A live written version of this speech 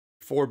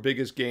four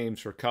biggest games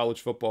for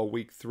college football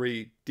week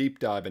 3, deep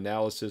dive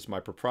analysis,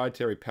 my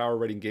proprietary power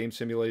rating game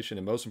simulation,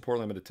 and most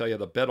importantly, I'm going to tell you how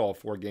to bet all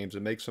four games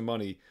and make some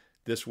money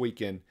this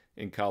weekend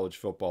in college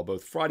football.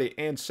 Both Friday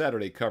and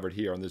Saturday covered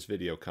here on this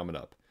video coming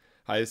up.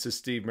 Hi, this is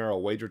Steve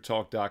Merril,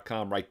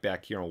 WagerTalk.com, right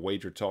back here on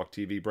WagerTalk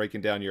TV,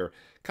 breaking down your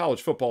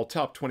college football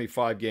top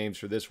 25 games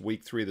for this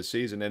week 3 of the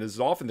season. And as is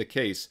often the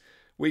case,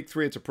 week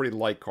 3, it's a pretty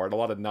light card, a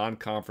lot of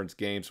non-conference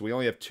games. We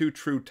only have 2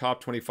 true top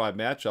 25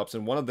 matchups,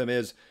 and one of them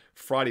is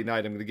Friday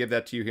night. I'm going to give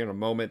that to you here in a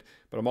moment,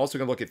 but I'm also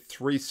going to look at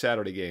 3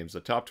 Saturday games, the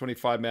top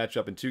 25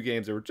 matchup, and 2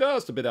 games that were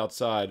just a bit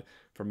outside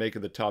for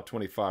making the top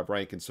 25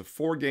 rankings. So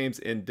 4 games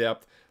in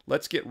depth.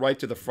 Let's get right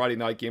to the Friday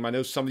night game. I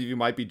know some of you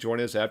might be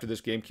joining us after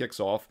this game kicks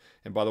off,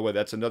 and by the way,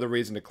 that's another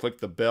reason to click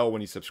the bell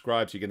when you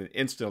subscribe so you get an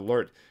instant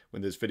alert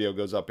when this video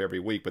goes up every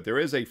week. But there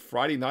is a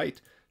Friday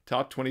night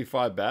top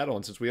 25 battle,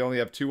 and since we only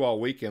have 2 all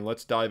weekend,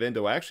 let's dive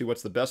into actually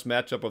what's the best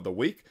matchup of the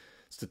week.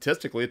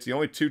 Statistically, it's the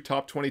only 2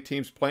 top 20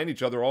 teams playing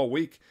each other all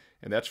week,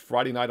 and that's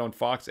Friday night on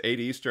Fox, 8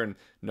 Eastern,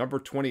 number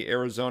 20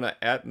 Arizona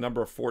at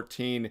number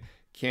 14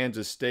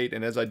 Kansas State.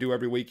 And as I do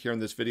every week here in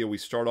this video, we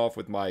start off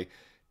with my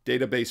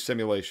database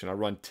simulation. I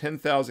run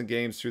 10,000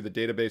 games through the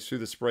database, through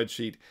the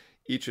spreadsheet,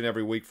 each and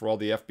every week for all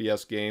the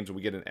FBS games.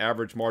 We get an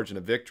average margin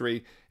of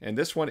victory, and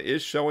this one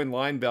is showing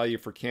line value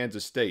for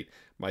Kansas State.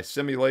 My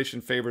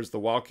simulation favors the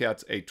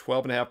Wildcats a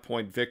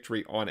 12.5-point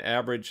victory on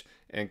average,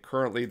 and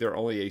currently they're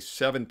only a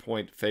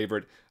 7-point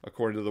favorite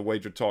according to the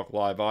WagerTalk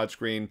live odds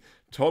screen.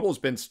 Total's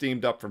been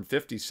steamed up from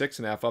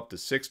 56.5 up to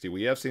 60.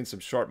 We have seen some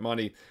sharp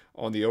money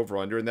on the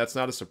over-under, and that's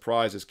not a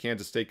surprise as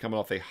Kansas State coming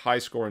off a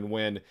high-scoring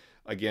win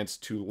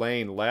against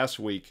Tulane last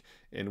week,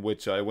 in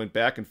which it went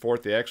back and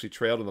forth. They actually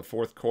trailed in the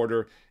fourth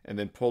quarter and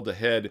then pulled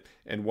ahead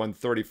and won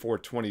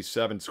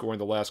 34-27, scoring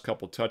the last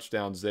couple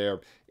touchdowns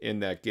there in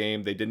that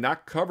game. They did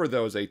not cover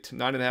those, a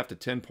 9.5 to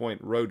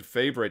 10-point road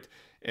favorite.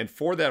 And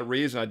for that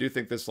reason, I do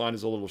think this line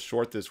is a little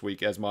short this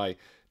week as my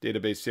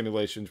database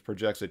simulations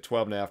projects a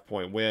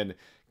 12.5-point win.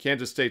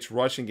 Kansas State's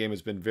rushing game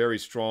has been very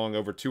strong,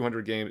 over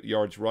 200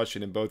 yards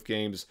rushing in both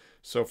games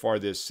so far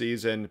this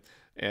season.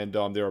 And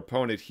their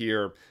opponent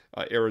here,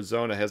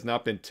 Arizona, has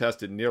not been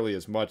tested nearly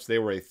as much. They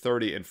were a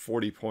 30 and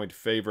 40-point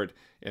favorite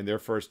in their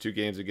first 2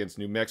 games against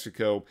New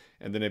Mexico,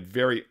 and then a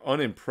very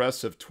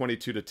unimpressive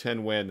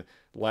 22-10 win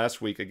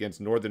last week against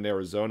Northern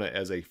Arizona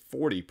as a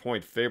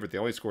 40-point favorite. They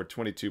only scored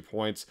 22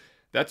 points.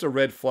 That's a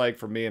red flag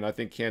for me, and I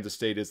think Kansas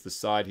State is the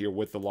side here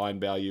with the line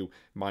value,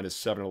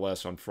 -7 or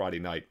less on Friday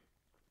night.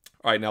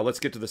 All right, now let's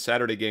get to the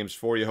Saturday games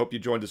for you. Hope you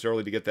joined us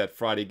early to get that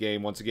Friday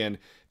game. Once again,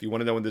 if you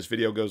want to know when this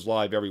video goes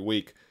live every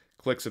week,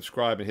 click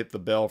subscribe and hit the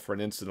bell for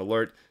an instant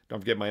alert. Don't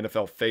forget my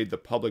NFL Fade the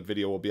Public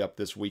video will be up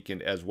this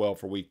weekend as well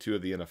for week 2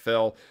 of the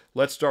NFL.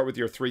 Let's start with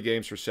your 3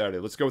 games for Saturday.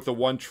 Let's go with the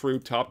one true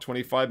top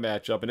 25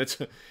 matchup, and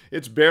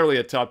it's barely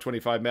a top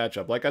 25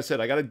 matchup. Like I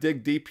said, I got to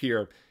dig deep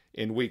here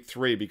in week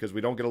 3 because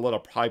we don't get a lot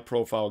of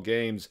high-profile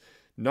games.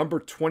 Number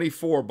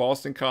 24,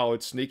 Boston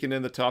College, sneaking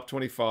in the top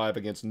 25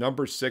 against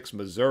number 6,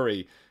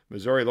 Missouri.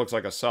 Missouri looks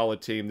like a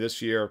solid team this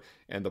year,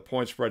 and the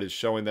point spread is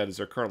showing that as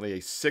they're currently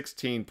a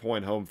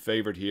 16-point home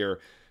favorite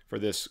here for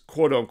this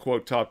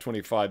quote-unquote top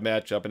 25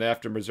 matchup. And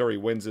after Missouri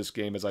wins this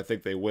game, as I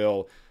think they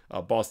will,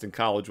 Boston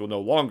College will no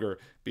longer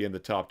be in the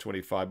top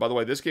 25. By the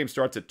way, this game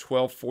starts at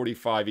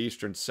 12:45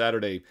 Eastern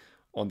Saturday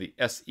on the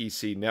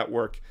SEC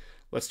Network.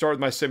 Let's start with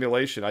my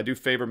simulation. I do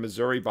favor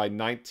Missouri by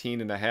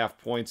 19.5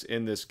 points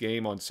in this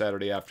game on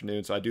Saturday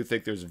afternoon, so I do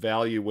think there's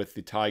value with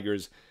the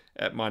Tigers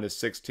at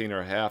 -16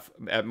 or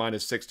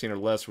 -16 or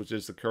less, which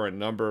is the current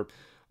number.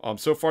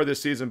 So far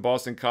this season,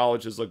 Boston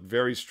College has looked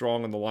very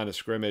strong on the line of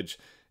scrimmage.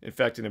 In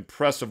fact, an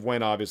impressive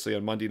win, obviously,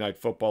 on Monday Night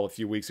Football a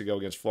few weeks ago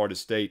against Florida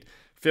State.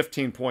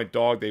 15-point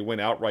dog. They win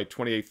outright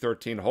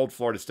 28-13, hold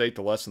Florida State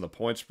to less than the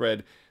point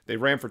spread. They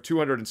ran for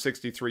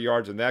 263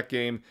 yards in that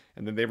game,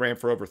 and then they ran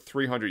for over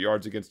 300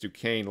 yards against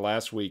Duquesne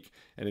last week,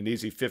 and an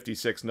easy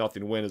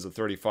 56-0 win as a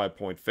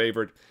 35-point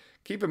favorite.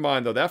 Keep in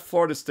mind, though, that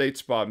Florida State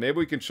spot, maybe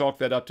we can chalk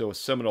that up to a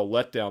Seminole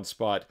letdown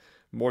spot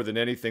more than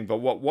anything. But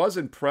what was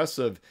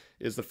impressive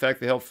is the fact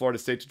they held Florida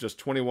State to just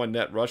 21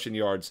 net rushing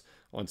yards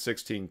on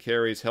 16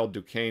 carries, held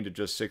Duquesne to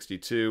just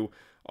 62.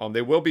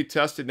 They will be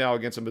tested now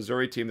against a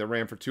Missouri team that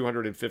ran for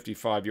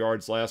 255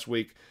 yards last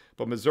week.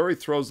 But Missouri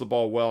throws the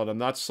ball well, and I'm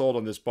not sold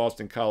on this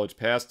Boston College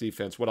pass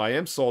defense. What I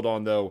am sold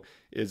on, though,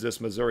 is this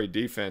Missouri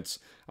defense.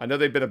 I know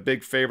they've been a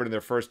big favorite in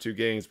their first 2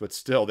 games, but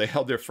still, they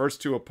held their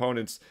first 2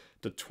 opponents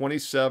to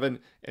 27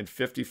 and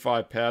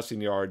 55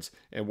 passing yards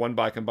and won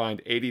by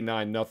combined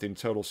 89-0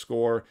 total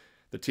score.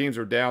 The teams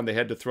were down. They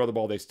had to throw the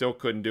ball. They still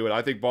couldn't do it.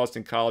 I think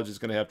Boston College is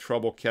going to have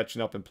trouble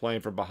catching up and playing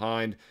from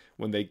behind.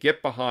 When they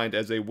get behind,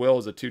 as they will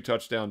as a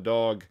 2-touchdown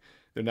dog,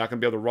 they're not going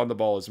to be able to run the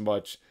ball as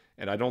much.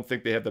 And I don't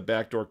think they have the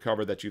backdoor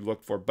cover that you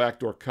look for,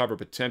 backdoor cover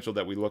potential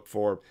that we look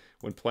for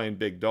when playing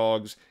big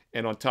dogs.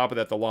 And on top of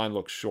that, the line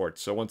looks short.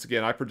 So once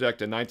again, I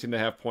project a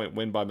 19.5-point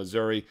win by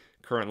Missouri.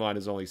 Current line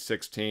is only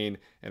 16,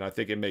 and I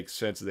think it makes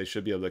sense that they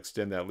should be able to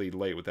extend that lead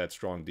late with that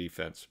strong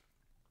defense.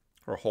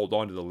 Or hold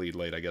on to the lead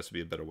late, I guess would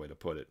be a better way to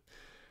put it.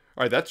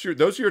 All right,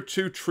 those are your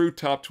two true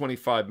top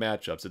 25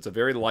 matchups. It's a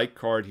very light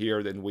card here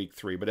in week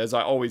 3, but as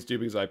I always do,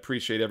 because I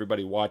appreciate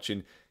everybody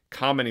watching,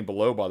 commenting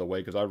below, by the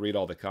way, because I read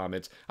all the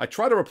comments. I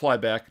try to reply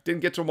back.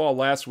 Didn't get to them all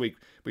last week.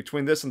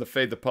 Between this and the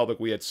Fade the Public,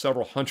 we had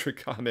several hundred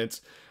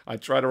comments. I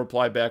try to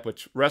reply back,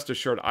 but rest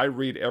assured, I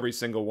read every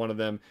single one of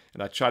them,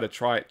 and I try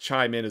to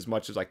chime in as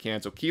much as I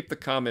can. So keep the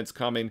comments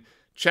coming.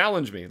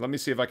 Challenge me. Let me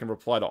see if I can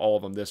reply to all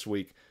of them this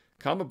week.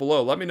 Comment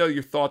below. Let me know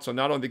your thoughts on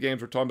not only the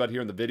games we're talking about here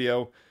in the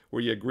video,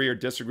 where you agree or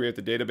disagree with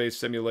the database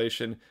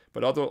simulation,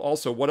 but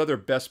also what other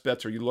best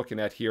bets are you looking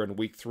at here in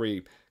week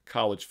 3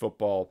 college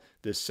football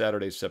this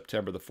Saturday,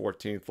 September the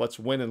 14th. Let's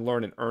win and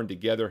learn and earn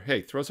together.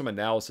 Hey, throw some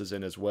analysis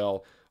in as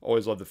well.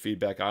 Always love the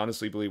feedback. I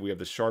honestly believe we have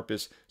the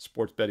sharpest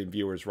sports betting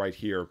viewers right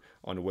here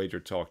on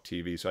WagerTalk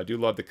TV. So I do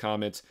love the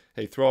comments.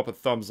 Hey, throw up a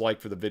thumbs like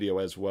for the video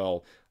as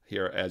well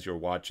here as you're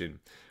watching.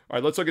 All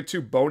right, let's look at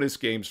 2 bonus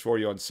games for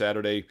you on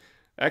Saturday.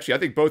 Actually, I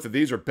think both of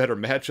these are better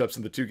matchups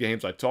than the 2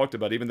 games I talked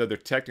about, even though they're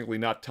technically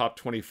not top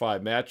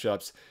 25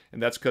 matchups.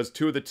 And that's because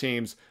 2 of the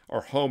teams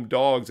are home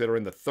dogs that are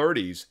in the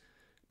 30s.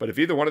 But if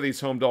either one of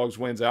these home dogs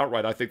wins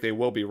outright, I think they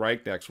will be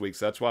ranked next week.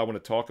 So that's why I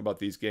want to talk about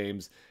these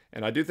games.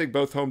 And I do think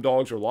both home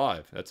dogs are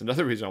live. That's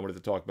another reason I wanted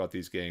to talk about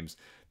these games.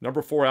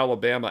 Number 4,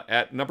 Alabama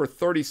at number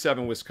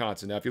 37,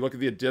 Wisconsin. Now, if you look at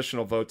the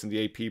additional votes in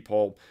the AP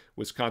poll,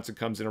 Wisconsin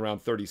comes in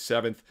around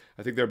 37th.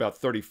 I think they're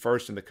about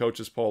 31st in the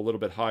coaches poll, a little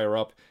bit higher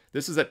up.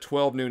 This is at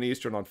 12 noon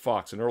Eastern on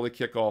Fox, an early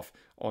kickoff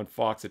on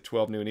Fox at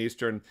 12 noon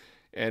Eastern.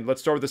 And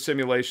let's start with the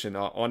simulation.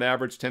 On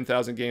average,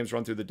 10,000 games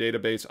run through the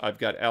database. I've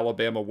got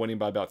Alabama winning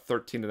by about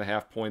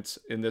 13.5 points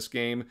in this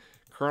game.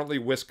 Currently,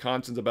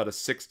 Wisconsin's about a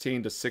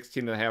 16 to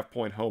 16.5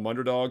 point home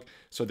underdog.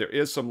 So there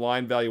is some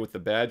line value with the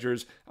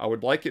Badgers. I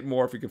would like it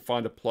more if we can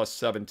find a plus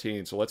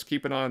 17. So let's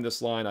keep an eye on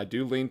this line. I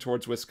do lean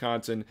towards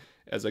Wisconsin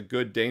as a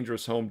good,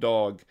 dangerous home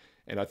dog.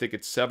 And I think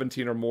it's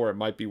 17 or more. It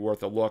might be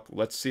worth a look.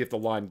 Let's see if the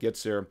line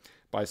gets there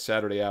by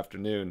Saturday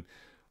afternoon.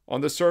 On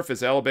the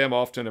surface, Alabama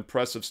off to an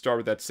impressive start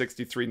with that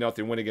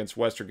 63-0 win against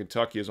Western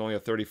Kentucky is only a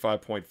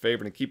 35-point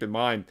favorite. And keep in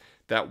mind,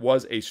 that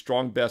was a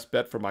strong best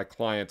bet for my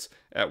clients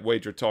at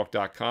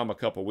WagerTalk.com a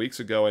couple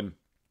weeks ago. And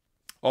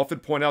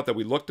often point out that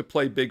we look to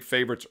play big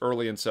favorites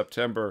early in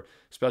September,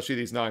 especially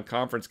these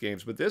non-conference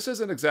games. But this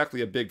isn't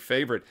exactly a big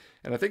favorite,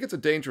 and I think it's a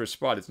dangerous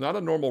spot. It's not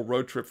a normal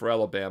road trip for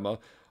Alabama.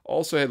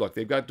 Also, hey, look,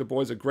 they've got Du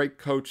Bois, a great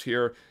coach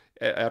here,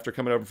 after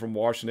coming over from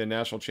Washington,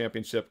 national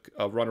championship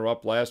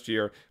runner-up last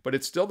year. But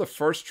it's still the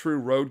first true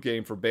road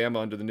game for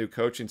Bama under the new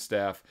coaching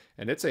staff,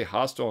 and it's a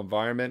hostile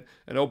environment.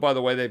 And oh, by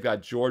the way, they've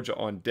got Georgia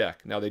on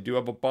deck. Now, they do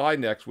have a bye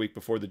next week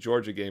before the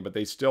Georgia game, but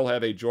they still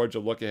have a Georgia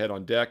look-ahead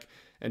on deck.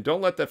 And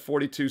don't let that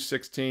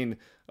 42-16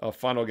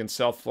 final against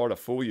South Florida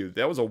fool you.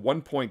 That was a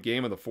 1-point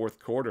game in the 4th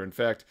quarter. In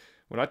fact,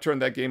 when I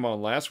turned that game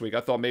on last week,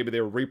 I thought maybe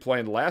they were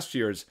replaying last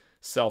year's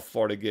South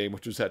Florida game,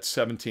 which was that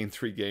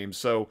 17-3 game.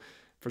 So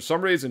for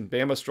some reason,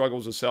 Bama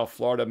struggles with South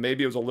Florida.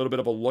 Maybe it was a little bit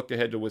of a look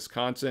ahead to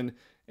Wisconsin,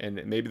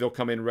 and maybe they'll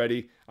come in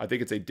ready. I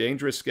think it's a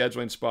dangerous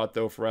scheduling spot,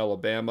 though, for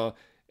Alabama.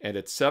 And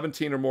at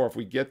 17 or more, if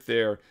we get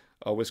there,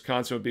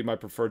 Wisconsin would be my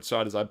preferred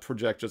side, as I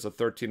project just a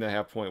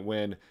 13.5-point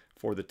win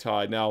for the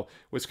Tide. Now,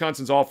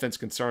 Wisconsin's offense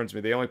concerns me.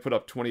 They only put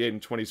up 28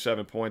 and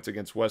 27 points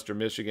against Western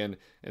Michigan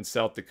and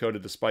South Dakota,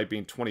 despite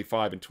being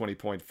 25 and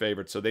 20-point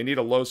favorites. So they need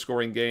a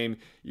low-scoring game.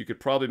 You could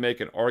probably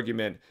make an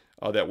argument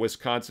that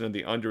Wisconsin and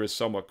the under is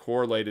somewhat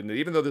correlated. And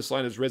even though this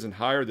line has risen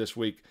higher this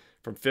week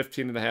from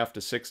 15.5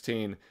 to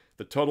 16,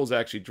 the total's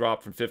actually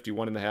dropped from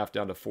 51.5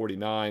 down to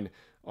 49.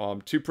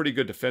 2 pretty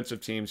good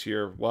defensive teams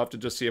here. We'll have to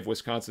just see if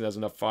Wisconsin has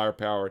enough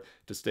firepower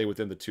to stay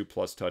within the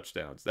 2+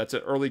 touchdowns. That's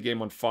an early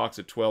game on Fox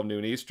at 12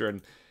 noon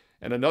Eastern.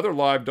 And another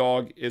live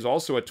dog is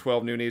also at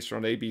 12 noon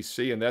Eastern on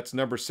ABC, and that's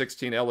number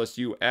 16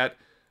 LSU at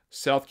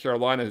South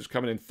Carolina, who's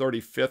coming in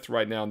 35th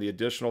right now in the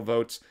additional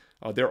votes.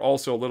 They're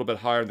also a little bit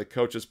higher in the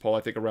coaches poll,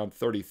 I think around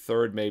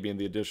 33rd maybe in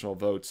the additional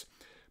votes.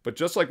 But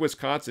just like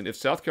Wisconsin, if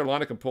South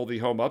Carolina can pull the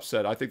home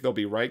upset, I think they'll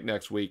be ranked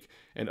next week.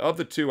 And of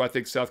the 2, I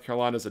think South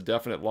Carolina is a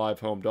definite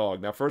live home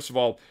dog. Now, first of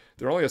all,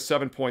 they're only a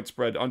 7-point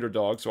spread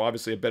underdog, so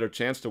obviously a better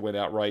chance to win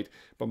outright.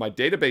 But my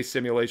database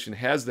simulation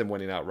has them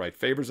winning outright,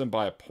 favors them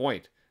by a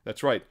point.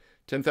 That's right,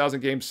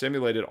 10,000 games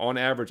simulated. On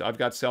average, I've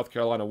got South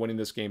Carolina winning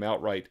this game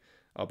outright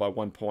by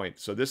 1 point.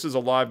 So this is a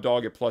live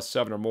dog at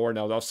 +7 or more.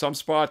 Now, some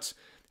spots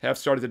have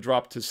started to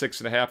drop to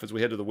 6.5 as we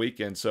head to the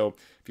weekend. So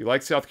if you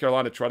like South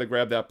Carolina, try to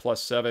grab that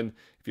 +7.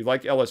 If you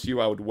like LSU,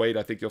 I would wait.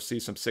 I think you'll see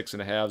some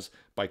 6.5s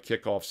by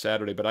kickoff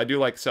Saturday. But I do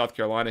like South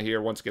Carolina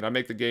here. Once again, I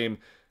make the game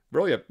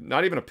really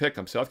not even a pick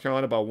 'em. South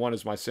Carolina by 1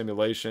 is my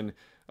simulation.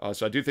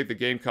 So I do think the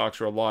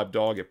Gamecocks are a live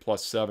dog at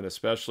 +7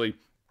 especially.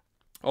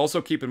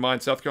 Also keep in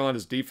mind, South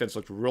Carolina's defense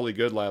looked really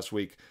good last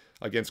week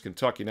against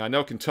Kentucky. Now, I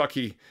know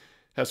Kentucky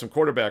has some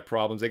quarterback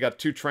problems. They got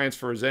 2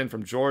 transfers in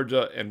from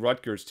Georgia and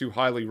Rutgers, 2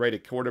 highly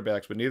rated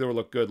quarterbacks, but neither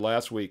looked good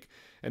last week.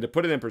 And to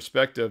put it in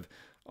perspective,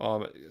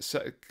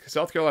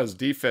 South Carolina's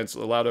defense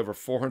allowed over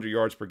 400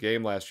 yards per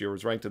game last year,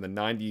 was ranked in the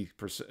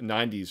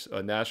 90s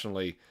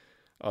nationally.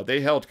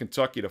 They held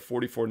Kentucky to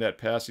 44 net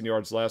passing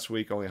yards last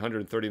week, only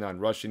 139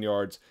 rushing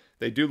yards.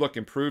 They do look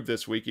improved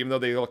this week, even though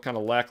they look kind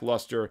of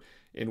lackluster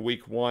in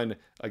week 1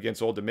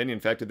 against Old Dominion.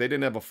 In fact, if they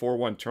didn't have a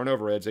 4-1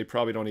 turnover edge, they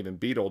probably don't even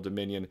beat Old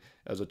Dominion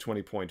as a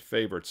 20-point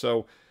favorite.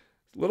 So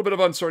a little bit of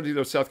uncertainty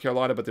though, South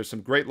Carolina, but there's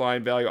some great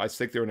line value. I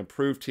think they're an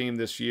improved team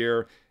this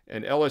year.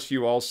 And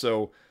LSU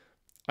also,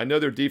 I know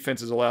their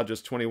defense has allowed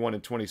just 21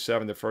 and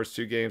 27 the first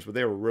 2 games, but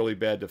they were really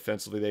bad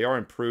defensively. They are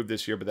improved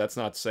this year, but that's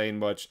not saying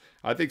much.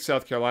 I think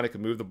South Carolina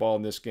can move the ball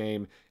in this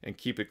game and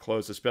keep it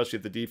close, especially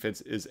if the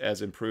defense is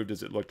as improved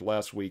as it looked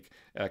last week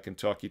at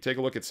Kentucky. Take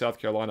a look at South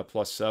Carolina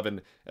 +7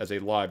 as a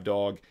live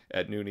dog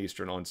at noon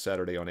Eastern on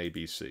Saturday on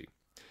ABC.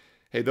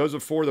 Hey, those are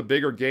 4 of the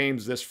bigger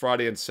games this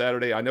Friday and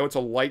Saturday. I know it's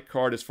a light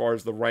card as far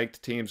as the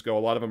ranked teams go. A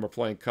lot of them are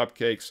playing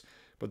cupcakes,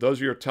 but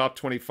those are your top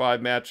 25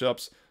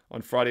 matchups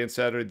on Friday and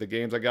Saturday, the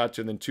games I got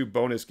you, and then 2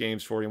 bonus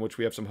games for you in which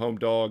we have some home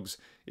dogs.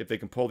 If they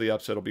can pull the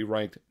upset, it'll be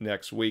ranked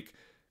next week.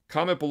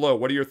 Comment below.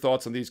 What are your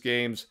thoughts on these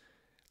games?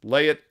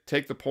 Lay it,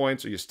 take the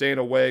points. Are you staying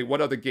away?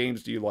 What other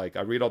games do you like?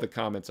 I read all the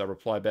comments. I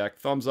reply back.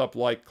 Thumbs up,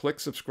 like,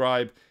 click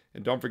subscribe,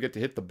 and don't forget to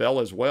hit the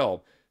bell as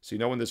well, so you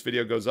know when this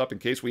video goes up in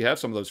case we have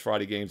some of those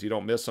Friday games. You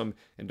don't miss them.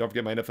 And don't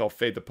forget my NFL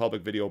Fade the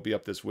Public video will be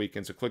up this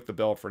weekend, so click the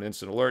bell for an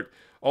instant alert.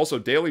 Also,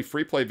 daily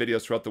free play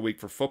videos throughout the week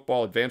for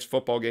football, advanced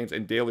football games,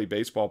 and daily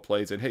baseball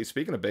plays. And hey,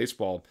 speaking of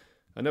baseball,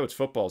 I know it's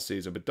football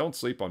season, but don't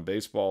sleep on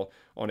baseball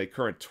on a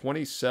current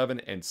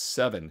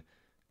 27-7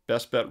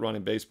 best bet run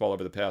in baseball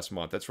over the past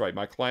month. That's right,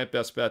 my client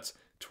best bets,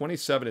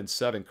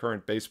 27-7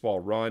 current baseball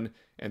run,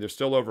 and there's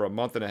still over a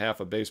month and a half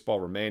of baseball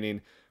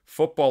remaining.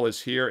 Football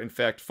is here. In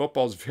fact,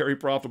 football is very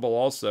profitable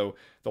also.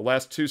 The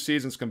last 2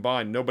 seasons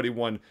combined, nobody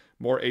won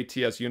more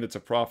ATS units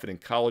of profit in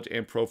college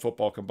and pro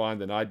football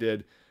combined than I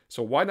did.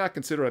 So why not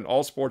consider an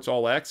all sports,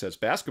 all access?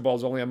 Basketball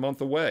is only a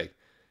month away.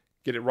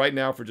 Get it right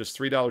now for just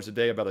 $3 a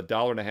day, about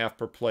 $1.50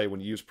 per play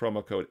when you use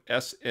promo code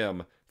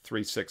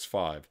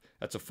SM365.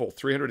 That's a full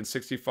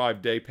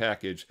 365-day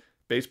package.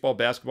 Baseball,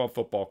 basketball,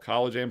 football,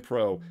 college, and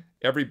pro.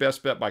 Every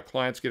best bet my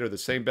clients get are the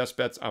same best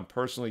bets I'm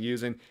personally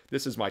using.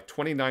 This is my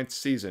 29th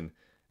season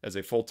as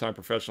a full-time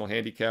professional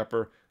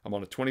handicapper. I'm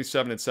on a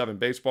 27-7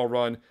 baseball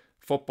run.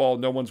 Football,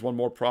 no one's won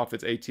more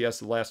profits ATS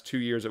the last 2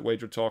 years at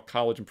WagerTalk,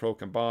 college and pro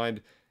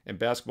combined. And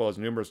basketball has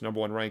numerous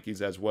 #1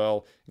 rankings as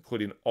well,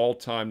 including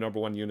all-time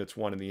 #1 units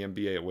won in the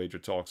NBA at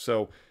WagerTalk.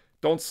 So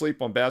don't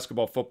sleep on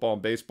basketball, football,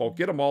 and baseball.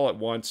 Get them all at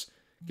once.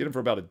 Get them for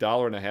about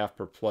 $1.50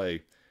 per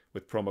play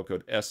with promo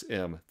code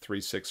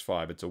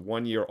SM365. It's a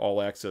 1-year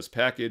all-access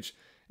package.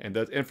 And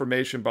that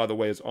information, by the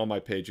way, is on my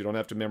page. You don't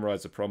have to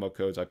memorize the promo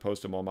codes. I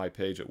post them on my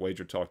page at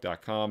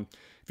WagerTalk.com.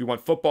 If you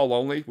want football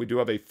only, we do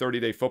have a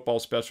 30-day football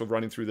special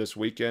running through this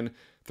weekend.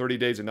 30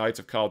 days and nights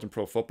of college and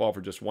pro football for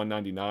just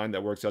 $1.99.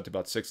 That works out to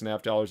about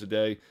 $6.50 a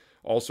day.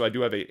 Also, I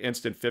do have an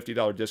instant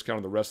 $50 discount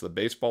on the rest of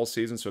the baseball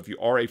season. So if you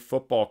are a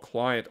football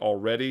client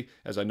already,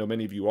 as I know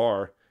many of you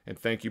are, and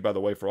thank you, by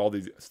the way, for all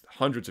these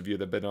hundreds of you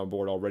that have been on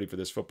board already for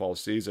this football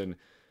season,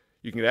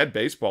 you can add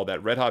baseball,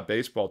 that red-hot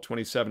baseball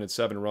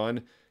 27-7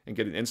 run, and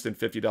get an instant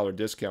 $50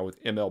 discount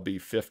with MLB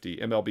 50.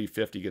 MLB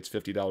 50 gets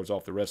 $50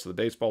 off the rest of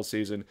the baseball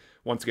season.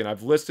 Once again,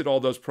 I've listed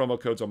all those promo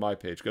codes on my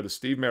page. Go to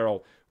Steve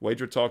Merril,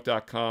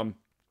 WagerTalk.com.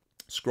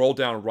 Scroll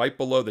down right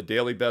below the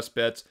daily best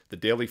bets, the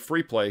daily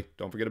free play.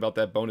 Don't forget about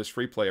that bonus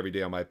free play every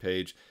day on my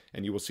page.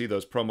 And you will see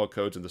those promo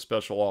codes and the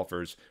special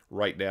offers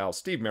right now.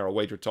 Steve Merril,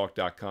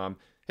 WagerTalk.com.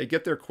 Hey,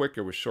 get there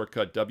quicker with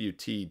shortcut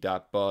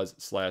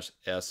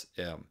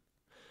WT.buzz/SM.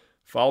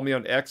 Follow me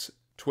on X,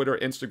 Twitter,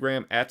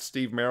 Instagram, at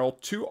Steve Merril,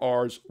 2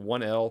 R's,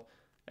 1 L,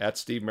 at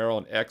Steve Merril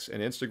on X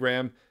and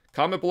Instagram.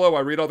 Comment below.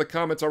 I read all the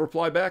comments. I'll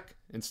reply back.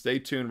 And stay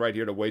tuned right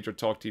here to Wager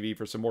Talk TV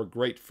for some more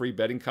great free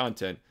betting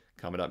content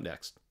coming up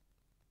next.